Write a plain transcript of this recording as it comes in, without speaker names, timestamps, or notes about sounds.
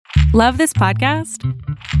Love this podcast?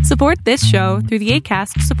 Support this show through the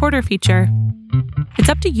Acast supporter feature. It's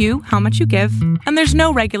up to you how much you give, and there's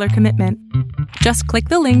no regular commitment. Just click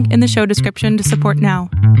the link in the show description to support now.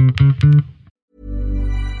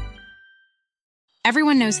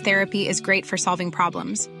 Everyone knows therapy is great for solving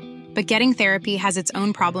problems, but getting therapy has its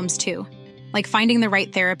own problems too, like finding the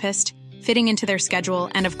right therapist, fitting into their schedule,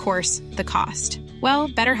 and of course, the cost. Well,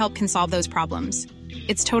 BetterHelp can solve those problems.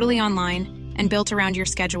 It's totally online and built around your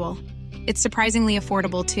schedule. It's surprisingly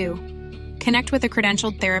affordable too. Connect with a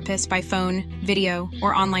credentialed therapist by phone, video,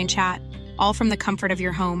 or online chat, all from the comfort of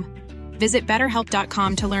your home. Visit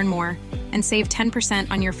BetterHelp.com to learn more and save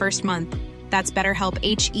 10% on your first month. That's BetterHelp,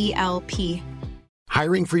 H-E-L-P.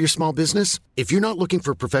 Hiring for your small business? If you're not looking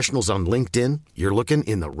for professionals on LinkedIn, you're looking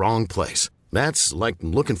in the wrong place. That's like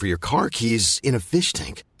looking for your car keys in a fish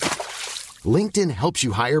tank. LinkedIn helps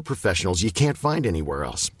you hire professionals you can't find anywhere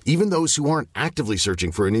else, even those who aren't actively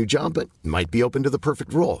searching for a new job but might be open to the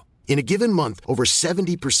perfect role. In a given month, over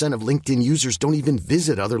 70% of LinkedIn users don't even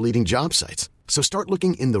visit other leading job sites. So start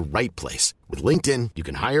looking in the right place. With LinkedIn, you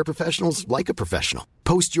can hire professionals like a professional.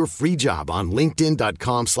 Post your free job on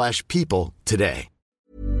linkedin.com/people today.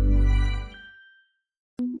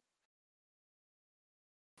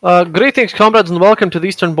 Greetings, comrades, and welcome to the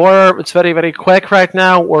Eastern Border. It's very, very quick right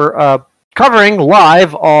now. We're covering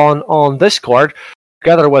live on Discord,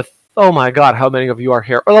 together with, oh my god, how many of you are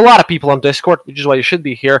here? Well, a lot of people on Discord, which is why you should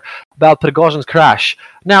be here, about Prigozhin's crash.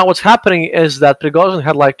 Now, what's happening is that Prigozhin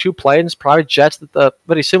had like two planes, private jets, that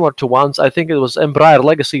very similar to ones. I think it was Embraer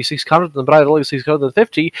Legacy 600 and Embraer Legacy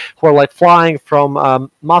 650, who were like flying from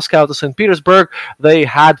Moscow to St. Petersburg. They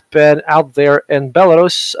had been out there in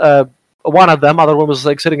Belarus. One of them, other one was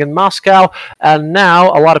like sitting in Moscow, and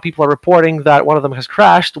now a lot of people are reporting that one of them has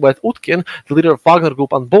crashed with Utkin, the leader of Wagner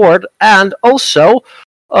Group, on board, and also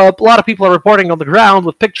a lot of people are reporting on the ground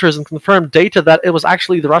with pictures and confirmed data that it was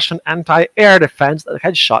actually the Russian anti-air defense that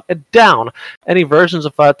had shot it down. Any versions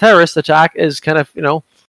of a terrorist attack is kind of,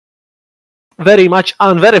 very much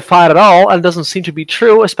unverified at all, and doesn't seem to be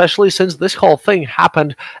true, especially since this whole thing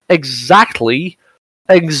happened exactly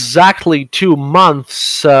 2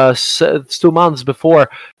 months. 2 months before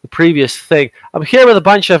the previous thing. I'm here with a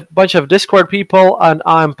bunch of Discord people, and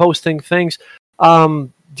I'm posting things.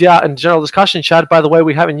 In general discussion chat. By the way,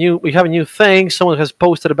 we have a new thing. Someone has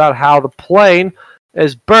posted about how the plane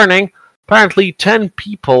is burning. Apparently, 10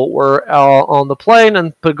 people were on the plane,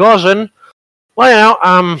 and Prigozhin,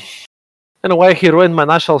 in a way, he ruined my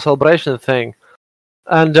national celebration thing.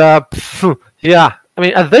 And yeah, I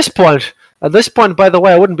mean, at this point, by the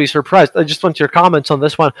way, I wouldn't be surprised. I just want your comments on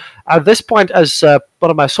this one. At this point, as one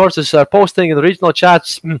of my sources are posting in the regional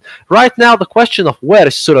chats, right now the question of where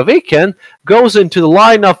is Surovikin goes into the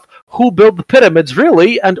line of who built the pyramids,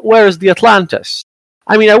 really, and where is the Atlantis?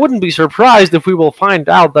 I mean, I wouldn't be surprised if we will find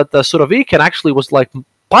out that the Surovikin actually was like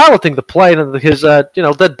piloting the plane, and his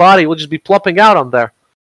dead body will just be plopping out on there.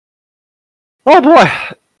 Oh boy.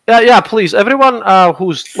 Yeah, please, everyone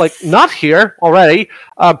who's like not here already,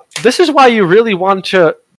 this is why you really want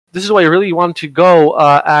to go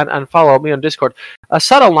and follow me on Discord.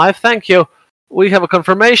 Subtle Knife, thank you. We have a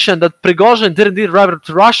confirmation that Prigozhin did indeed arrive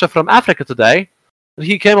to Russia from Africa today.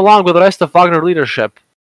 He came along with the rest of Wagner leadership.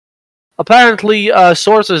 Apparently,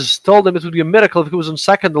 sources told him it would be a miracle if he was in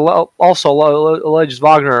second, also alleged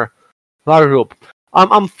Wagner group.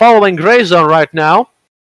 I'm following Grey Zone right now,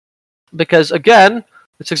 because again,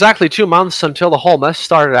 it's exactly 2 months until the whole mess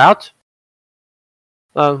started out.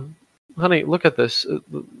 Honey, look at this.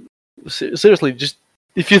 Seriously, just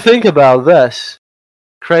if you think about this,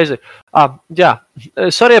 crazy.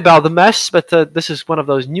 Sorry about the mess, but this is one of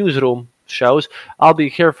those newsroom shows. I'll be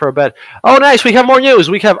here for a bit. Oh, nice, we have more news.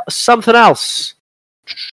 We have something else.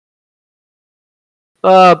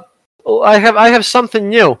 I have something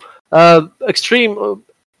new. Extreme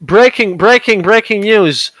breaking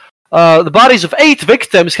news. The bodies of 8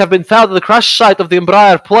 victims have been found at the crash site of the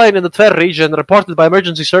Embraer plane in the Tver region, reported by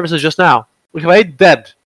emergency services just now. We have 8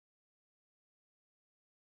 dead.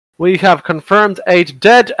 We have confirmed 8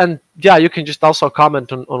 dead, and yeah, you can just also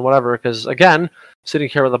comment on whatever, because again, sitting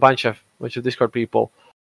here with a bunch of Discord people.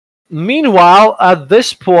 Meanwhile, at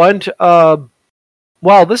this point,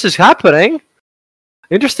 while this is happening,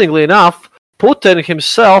 interestingly enough, Putin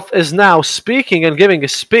himself is now speaking and giving a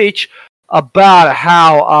speech about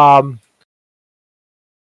how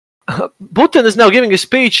Putin is now giving a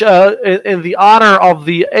speech in the honor of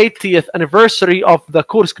the 80th anniversary of the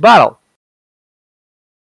Kursk battle.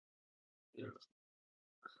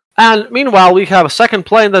 And meanwhile, we have a second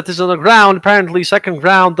plane that is on the ground. Apparently, second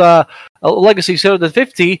ground Legacy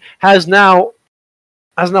 650 has now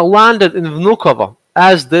landed in Vnukovo.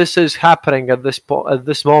 as this is happening at this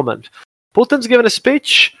moment. Putin's given a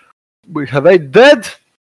speech. We have 8 dead.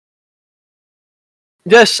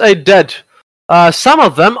 Yes, 8 dead. Some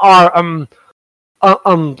of them are. I'm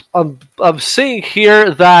seeing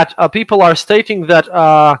here that people are stating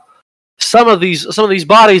that some of these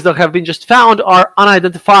bodies that have been just found are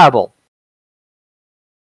unidentifiable.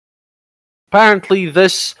 Apparently,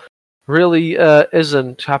 this really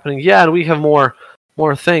isn't happening. Yeah, and we have more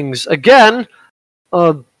things again.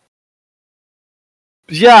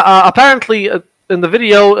 Apparently in the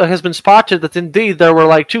video it has been spotted that indeed there were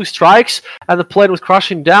like 2 strikes and the plane was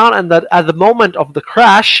crashing down, and that at the moment of the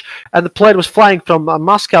crash, and the plane was flying from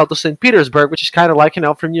Moscow to St. Petersburg, which is kind of like,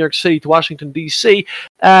 from New York City to Washington, D.C.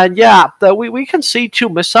 And we can see 2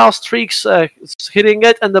 missile streaks hitting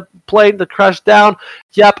it, and the plane that crashed down,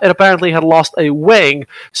 it apparently had lost a wing.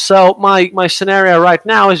 So my scenario right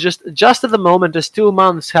now is just at the moment, as 2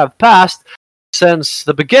 months have passed since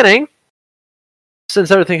the beginning,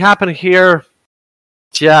 since everything happened here.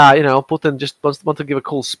 Putin just wants to give a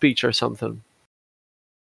cool speech or something.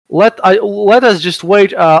 Let us just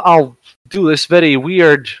wait. I'll do this very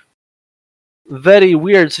weird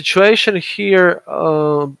situation here.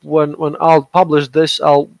 When I'll publish this,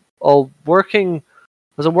 I'll working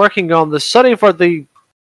on this. Sorry for the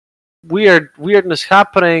weirdness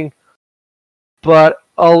happening, but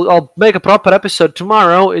I'll make a proper episode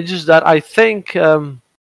tomorrow. It's just that I think that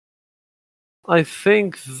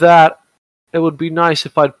it would be nice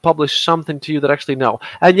if I'd publish something to you that actually know.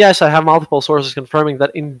 And yes, I have multiple sources confirming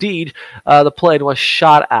that indeed the plane was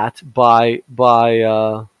shot at by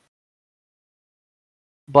the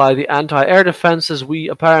anti-air defenses. We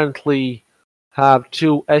apparently have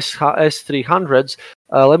 2 S-300s.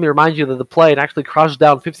 Let me remind you that the plane actually crashed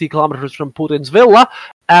down 50 kilometers from Putin's villa,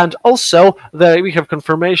 and also that we have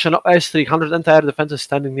confirmation of S-300 anti-air defenses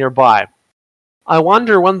standing nearby. I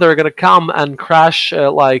wonder when they're going to come and crash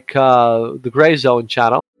the Gray Zone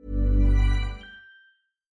channel.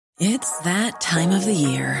 It's that time of the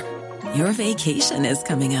year. Your vacation is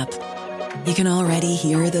coming up. You can already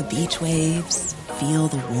hear the beach waves, feel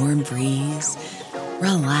the warm breeze,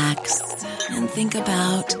 relax, and think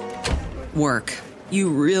about work. You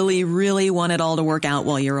really, really want it all to work out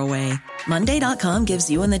while you're away. Monday.com gives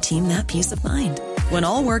you and the team that peace of mind. When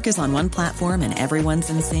all work is on one platform and everyone's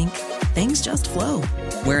in sync, things just flow.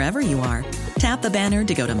 Wherever you are, tap the banner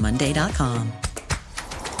to go to Monday.com.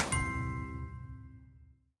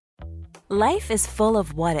 Life is full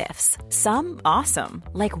of what-ifs. Some awesome,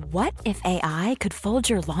 like what if AI could fold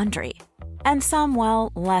your laundry? And some,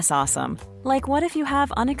 well, less awesome, like what if you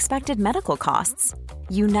have unexpected medical costs?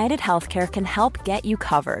 United Healthcare can help get you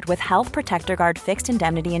covered with Health Protector Guard fixed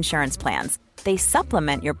indemnity insurance plans. They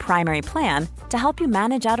supplement your primary plan to help you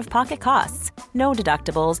manage out-of-pocket costs. No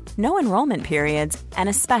deductibles, no enrollment periods, and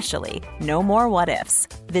especially no more what-ifs.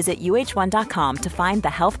 Visit uh1.com to find the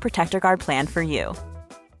Health Protector Guard plan for you.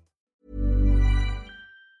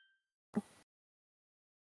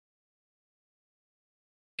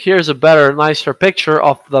 Here's a better, nicer picture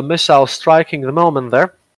of the missile striking the moment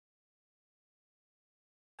there.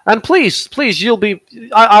 And please, you'll be.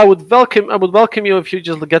 I would welcome you if you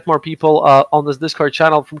just get more people on this Discord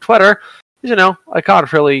channel from Twitter. I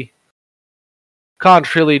can't really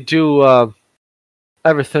do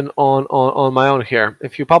everything on my own here.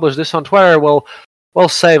 If you publish this on Twitter, we'll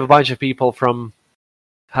save a bunch of people from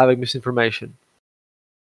having misinformation.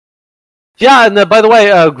 Yeah, and by the way,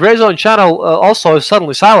 Gray Zone channel also is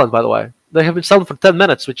suddenly silent. By the way, they have been silent for 10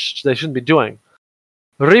 minutes, which they shouldn't be doing.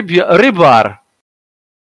 Ribar,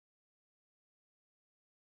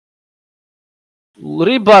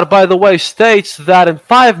 by the way, states that in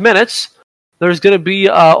 5 minutes there's going to be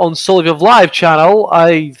on Solovyev Live channel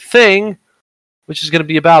a thing which is going to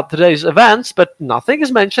be about today's events, but nothing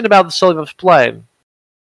is mentioned about the Solovyev's plane,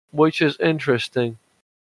 which is interesting.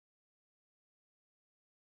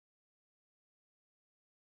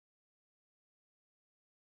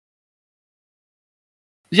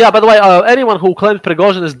 Yeah, by the way, anyone who claims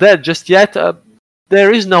Prigozhin is dead just yet,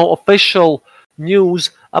 there is no official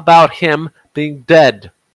news about him being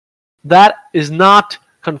dead. That is not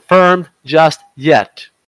confirmed just yet.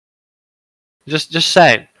 Just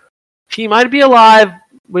saying. He might be alive.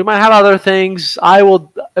 We might have other things. I would,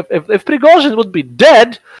 if Prigozhin would be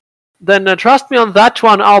dead, then trust me on that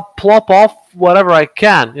one. I'll plop off whatever I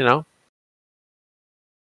can, And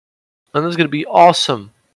this is going to be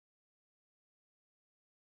awesome.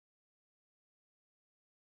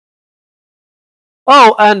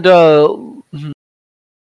 Oh, and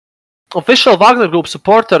official Wagner Group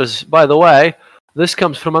supporters, by the way, This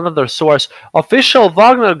comes from another source. Official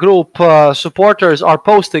Wagner Group supporters are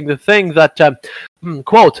posting the thing that,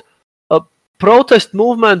 quote, protest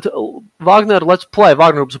movement, Wagner, let's play,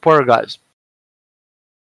 Wagner Group supporter guys.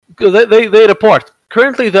 They report,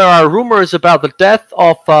 currently there are rumors about the death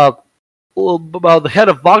of about the head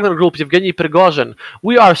of Wagner Group, Yevgeny Prigozhin.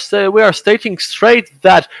 We are stating straight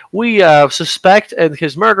that we suspect in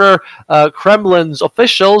his murder Kremlin's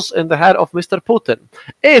officials in the head of Mr. Putin.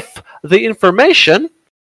 If the information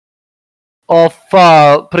of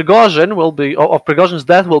Prigozhin's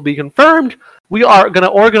death will be confirmed, we are going to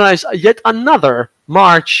organize yet another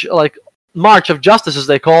march, like March of Justice as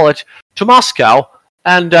they call it, to Moscow,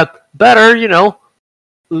 and better,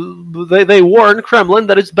 they warn Kremlin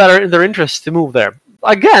that it's better in their interest to move there.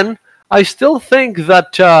 Again, I still think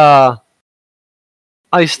that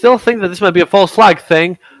this might be a false flag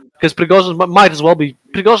thing, because Prigozhin might as well be.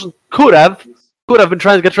 Prigozhin could have been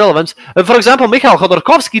trying to get relevance. For example, Mikhail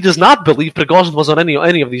Khodorkovsky does not believe Prigozhin was on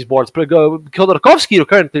any of these boards. Khodorkovsky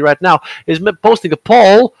currently right now is posting a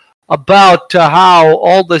poll about how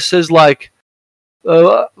all this is like.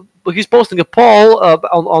 He's posting a poll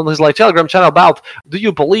on his Telegram channel about, do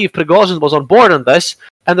you believe Prigozhin was on board on this?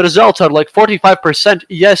 And the results are like 45%.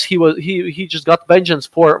 Yes, he was. He just got vengeance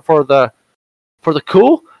for the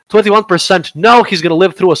coup. 21%. No, he's gonna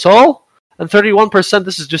live through us all. And 31%.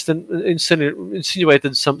 This is just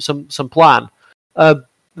insinuated some plan.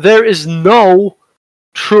 There is no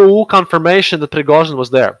true confirmation that Prigozhin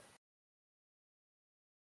was there.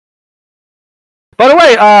 By the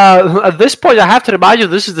way, at this point, I have to remind you,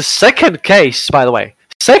 this is the second case, by the way.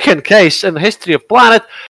 Second case in the history of planet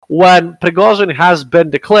when Prigozhin has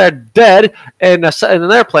been declared dead in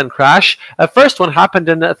an airplane crash. The first one happened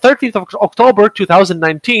on 13th of October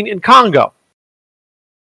 2019 in Congo.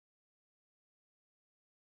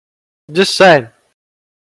 Just saying.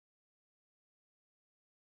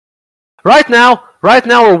 Right now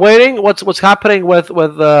we're waiting. What's happening with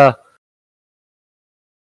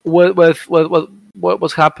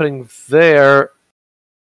what's happening there?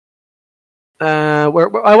 I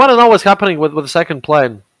want to know what's happening with the second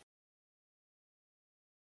plane.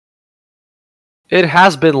 It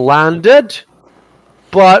has been landed,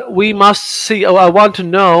 but we must see. I want to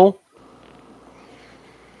know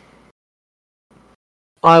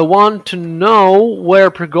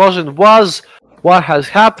where Prigozhin was, what has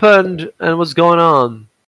happened, and what's going on.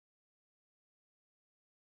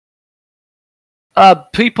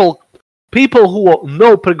 People who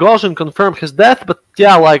know Prigozhin confirmed his death, but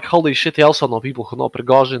yeah, like, holy shit, I also know people who know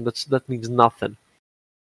Prigozhin. That means nothing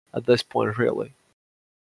at this point, really.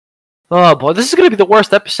 Oh boy, this is going to be the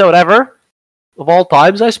worst episode ever of all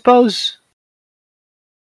times, I suppose.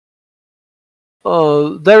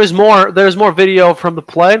 There is more video from the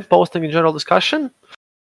plane posting in general discussion,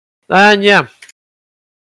 and yeah.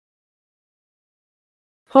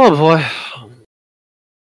 Oh boy,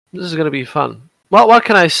 this is going to be fun. Well, what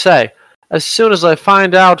can I say? As soon as I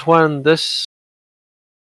find out when this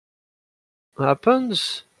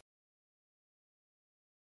happens,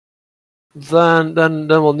 then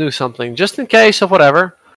we'll do something. Just in case of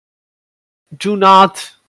whatever, do not,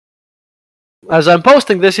 as I'm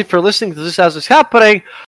posting this, if you're listening to this as it's happening,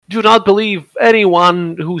 do not believe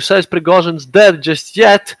anyone who says Prigozhin's dead just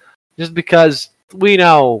yet, just because we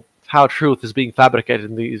know how truth is being fabricated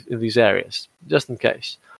in these areas. Just in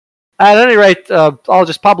case. At any rate, I'll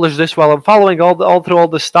just publish this while I'm following all through all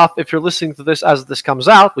this stuff. If you're listening to this as this comes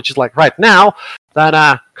out, which is like right now,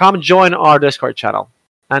 then come join our Discord channel.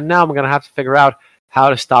 And now I'm going to have to figure out how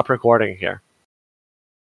to stop recording here,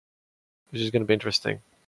 which is going to be interesting.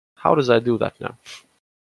 How does I do that now?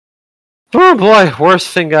 Oh boy, worst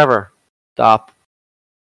thing ever. Stop.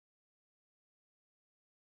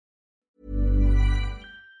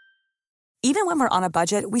 Even when we're on a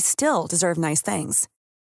budget, we still deserve nice things.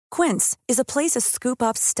 Quince is a place to scoop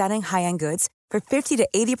up stunning high-end goods for 50 to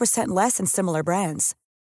 80% less than similar brands.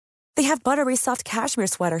 They have buttery soft cashmere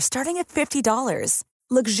sweaters starting at $50,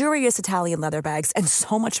 luxurious Italian leather bags, and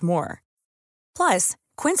so much more. Plus,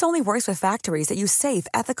 Quince only works with factories that use safe,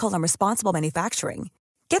 ethical, and responsible manufacturing.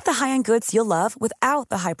 Get the high-end goods you'll love without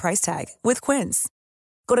the high price tag with Quince.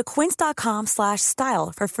 Go to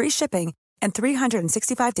quince.com/style for free shipping and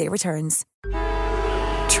 365-day returns.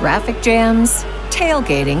 Traffic jams,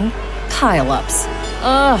 tailgating, pile-ups.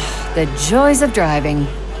 Ugh, the joys of driving.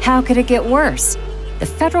 How could it get worse? The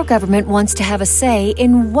federal government wants to have a say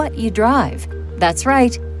in what you drive. That's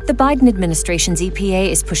right. The Biden administration's EPA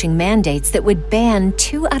is pushing mandates that would ban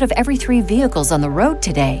 2 out of every 3 vehicles on the road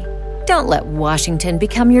today. Don't let Washington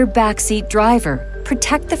become your backseat driver.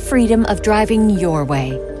 Protect the freedom of driving your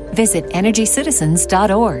way. Visit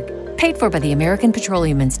EnergyCitizens.org. Paid for by the American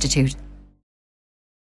Petroleum Institute.